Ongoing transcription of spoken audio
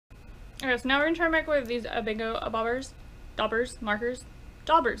Okay, so now we're gonna try to microwave these bingo Daubers,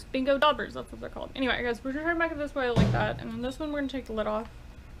 bingo Daubers, that's what they're called. Anyway, guys, we're gonna try to microwave this way like that, and then this one we're gonna take the lid off.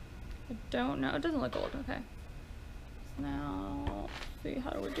 I don't know, it doesn't look gold, okay. So now, let's see, how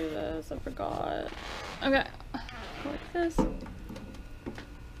do we do this? I forgot. Okay, like this.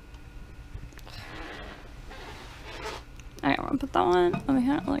 Alright, I'm gonna put that one over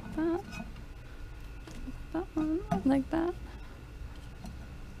here like that. That one like that.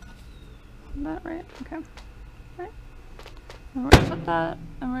 That right? Okay. Right. And we're gonna put that,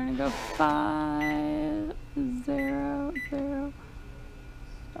 and we're gonna go 5, 0, 0.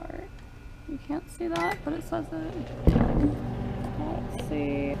 Start. You can't see that, but it says it. Let's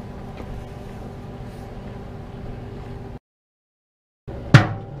see.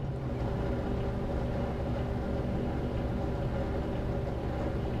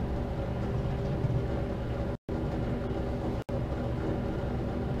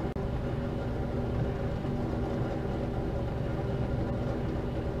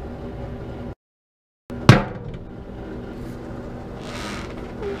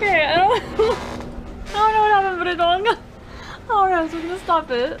 Okay, I don't know what happened, but I don't know. Oh no, so we're gonna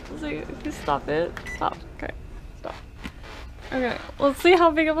stop it. Let's see if you stop it. Stop. Okay. Stop. Okay, let's see how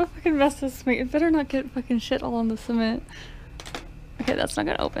big of a fucking mess this makes. It better not get fucking shit all on the cement. Okay, that's not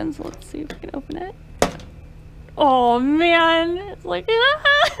gonna open, so let's see if we can open it. Oh man! It's like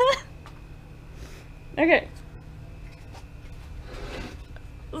okay.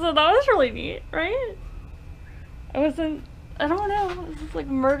 So that was really neat, right? I don't know, this is like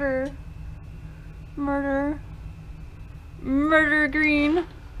murder green.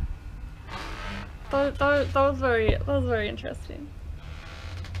 That was very interesting.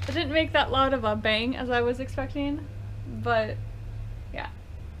 It didn't make that loud of a bang as I was expecting, but yeah.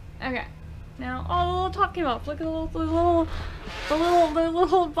 Okay. Now, oh, the little top came off. Look at the little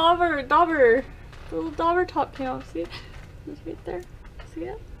dauber. The little dauber top came off. See? It's right there. See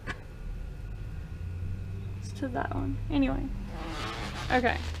it? It's to that one. Anyway.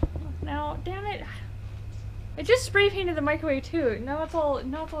 Okay. Now, damn it. I just spray painted the microwave too. Now it's all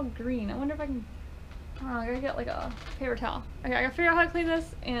green. I wonder if I can. Oh, I gotta get like a paper towel. Okay, I gotta figure out how to clean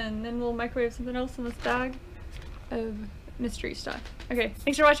this, and then we'll microwave something else in this bag of mystery stuff. Okay,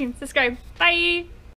 thanks for watching. Subscribe. Bye!